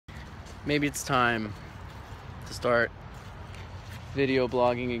Maybe it's time to start video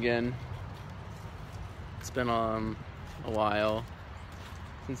blogging again. It's been a while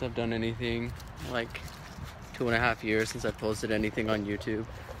since I've done anything, like 2.5 years since I've posted anything on YouTube.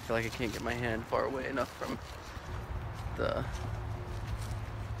 I feel like I can't get my hand far away enough from the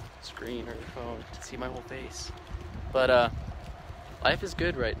screen or the phone to see my whole face. But life is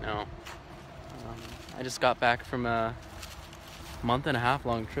good right now. I just got back from a month-and-a-half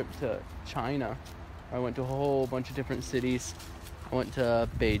long trip to China. I went to a whole bunch of different cities. I went to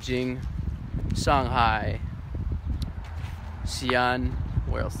Beijing, Shanghai, Xi'an.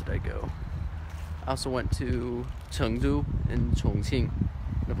 Where else did I go? I also went to Chengdu and Chongqing,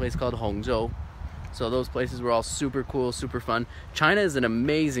 in a place called Hongzhou. So those places were all super cool, super fun. China is an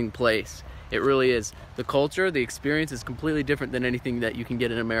amazing place. It really is. The culture, the experience is completely different than anything that you can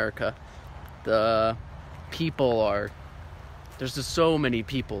get in America. The people are, there's just so many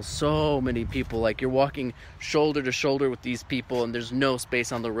people. Like, you're walking shoulder to shoulder with these people and there's no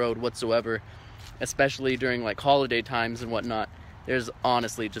space on the road whatsoever, especially during like holiday times and whatnot. There's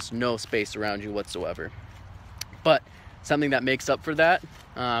honestly just no space around you whatsoever. But something that makes up for that,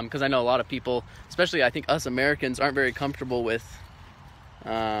 because I know a lot of people, especially I think us Americans, aren't very comfortable with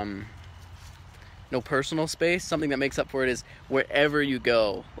no personal space. Something that makes up for it is wherever you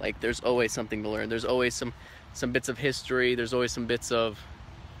go, like, there's always something to learn. There's always some bits of history. There's always some bits of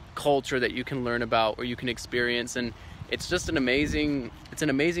culture that you can learn about or you can experience, and it's just an amazing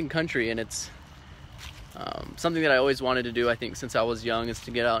country. And it's something that I always wanted to do, I think, since I was young, is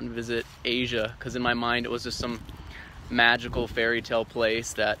to get out and visit Asia, because in my mind it was just some magical fairy tale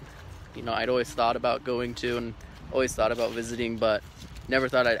place that, you know, I'd always thought about going to and always thought about visiting, but never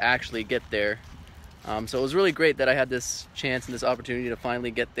thought I'd actually get there. So it was really great that I had this chance and this opportunity to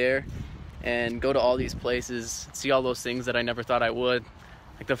finally get there and go to all these places, see all those things that I never thought I would,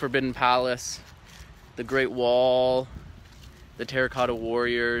 like the Forbidden Palace, the Great Wall, the Terracotta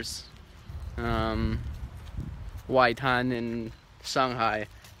Warriors, Waitan in Shanghai.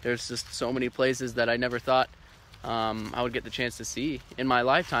 There's just so many places that I never thought I would get the chance to see in my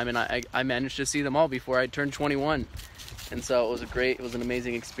lifetime, and I managed to see them all before I turned 21. And so it was an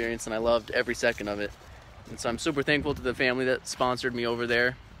amazing experience, and I loved every second of it. And so I'm super thankful to the family that sponsored me over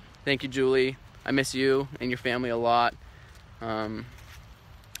there. Thank you, Julie. I miss you and your family a lot, and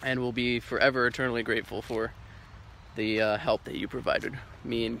will be forever eternally grateful for the help that you provided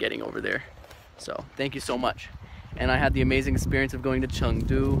me in getting over there. So thank you so much. And I had the amazing experience of going to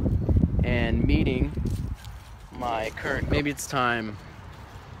Chengdu and meeting my current, maybe it's time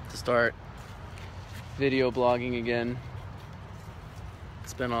to start video blogging again.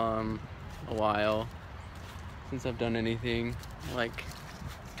 It's been a while since I've done anything, like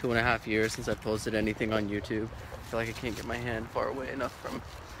 2.5 years since I've posted anything on YouTube. I feel like I can't get my hand far away enough from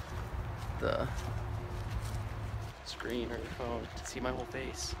the screen or the phone to see my whole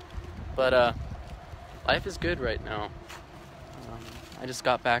face. But life is good right now. I just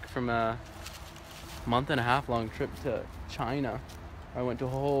got back from a month-and-a-half long trip to China. I went to a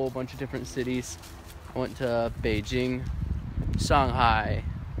whole bunch of different cities. I went to Beijing, Shanghai,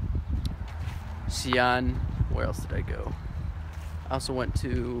 Xi'an. Where else did I go? I also went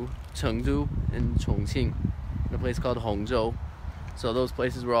to Chengdu and Chongqing, in a place called Hongzhou. So those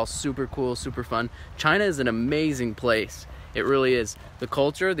places were all super cool, super fun. China is an amazing place. It really is. The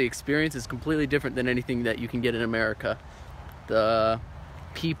culture, the experience is completely different than anything that you can get in America. The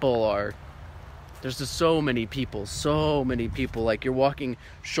people are, there's just so many people. Like, you're walking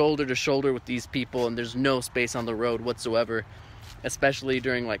shoulder to shoulder with these people and there's no space on the road whatsoever, especially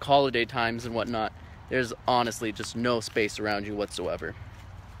during like holiday times and whatnot. There's honestly just no space around you whatsoever.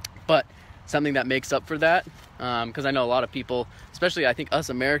 But something that makes up for that, because I know a lot of people, especially I think us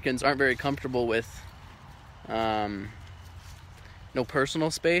Americans, aren't very comfortable with no personal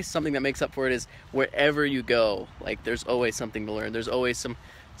space. Something that makes up for it is wherever you go, like, there's always something to learn. There's always some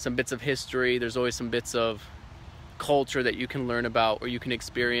bits of history. There's always some bits of culture that you can learn about or you can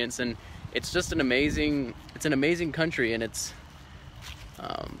experience, and it's just an amazing country. And it's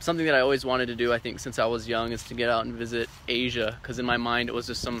something that I always wanted to do, I think, since I was young, is to get out and visit Asia, because in my mind it was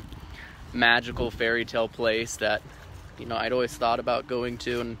just some magical fairy tale place that, you know, I'd always thought about going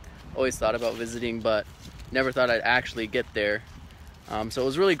to and always thought about visiting, but never thought I'd actually get there. So it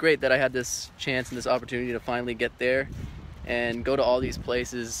was really great that I had this chance and this opportunity to finally get there and go to all these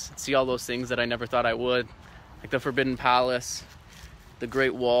places, see all those things that I never thought I would, like the Forbidden Palace, the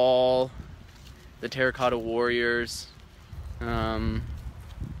Great Wall, the Terracotta Warriors,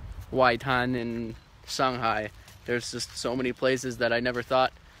 Waitan in Shanghai. There's just so many places that I never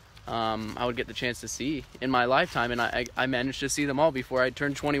thought I would get the chance to see in my lifetime, and I managed to see them all before I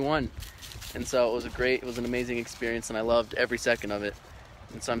turned 21. And so it was an amazing experience, and I loved every second of it.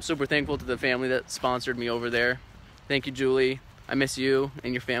 And so I'm super thankful to the family that sponsored me over there. Thank you, Julie. I miss you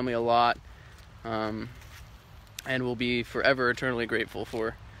and your family a lot, and will be forever eternally grateful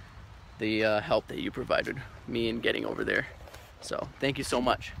for the help that you provided me in getting over there. So thank you so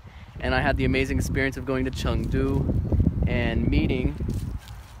much. And I had the amazing experience of going to Chengdu and meeting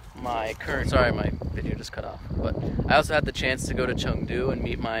my current, sorry, my video just cut off, but I also had the chance to go to Chengdu and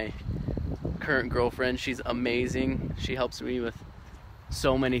meet my current girlfriend. She's amazing. She helps me with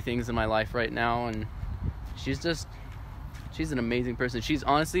so many things in my life right now, and she's an amazing person. She's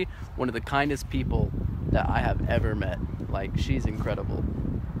honestly one of the kindest people that I have ever met. Like, she's incredible.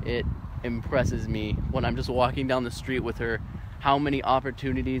 It impresses me when I'm just walking down the street with her how many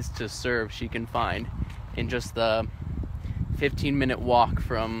opportunities to serve she can find in just the 15-minute walk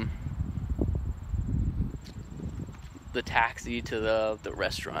from the taxi to the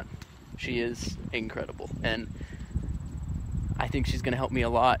restaurant. She is incredible, and I think she's gonna help me a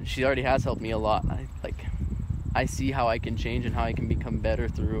lot. She already has helped me a lot. I see how I can change and how I can become better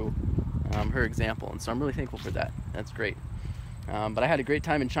through her example, and so I'm really thankful for that. That's great. But I had a great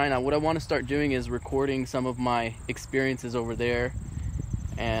time in China. What I want to start doing is recording some of my experiences over there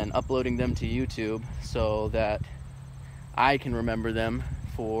and uploading them to YouTube so that I can remember them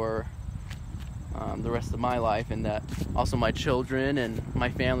for the rest of my life, and that also my children and my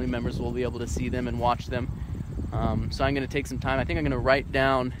family members will be able to see them and watch them. So I'm going to take some time. I think I'm going to write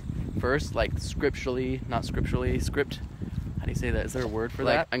down first, like script. How do you say that? Is there a word for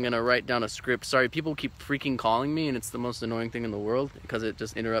that? I'm going to write down a script. Sorry, people keep freaking calling me, and it's the most annoying thing in the world because it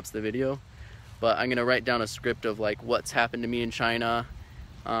just interrupts the video. But I'm going to write down a script of like what's happened to me in China,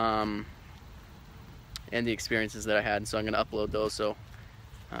 and the experiences that I had. And so I'm going to upload those so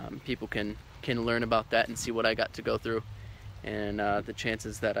people can learn about that and see what I got to go through, and the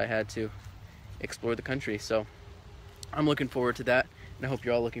chances that I had to explore the country. So I'm looking forward to that, and I hope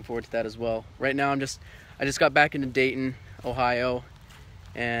you're all looking forward to that as well. Right now I just got back into Dayton, Ohio,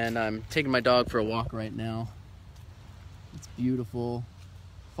 and I'm taking my dog for a walk right now. It's beautiful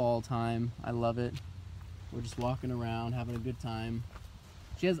fall time. I love it. We're just walking around having a good time.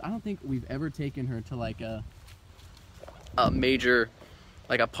 I don't think we've ever taken her to like a major,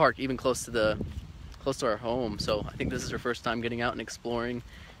 like a park even close to our home. So I think this is her first time getting out and exploring.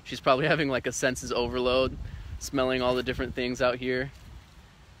 She's probably having like a senses overload, smelling all the different things out here.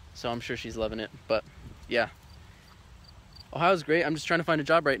 So I'm sure she's loving it. But yeah, Ohio's great. I'm just trying to find a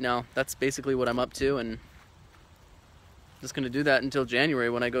job right now. That's basically what I'm up to, and I'm just gonna do that until January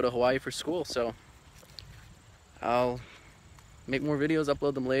when I go to Hawaii for school. So I'll make more videos,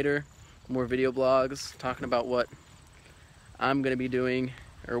 upload them later, more video blogs talking about what I'm gonna be doing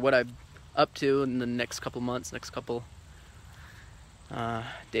or what I'm up to in the next couple months, next couple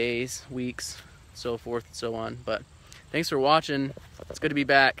days, weeks, so forth and so on. But thanks for watching. It's good to be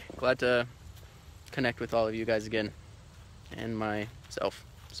back. Glad to connect with all of you guys again and myself.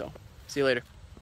 So see you later.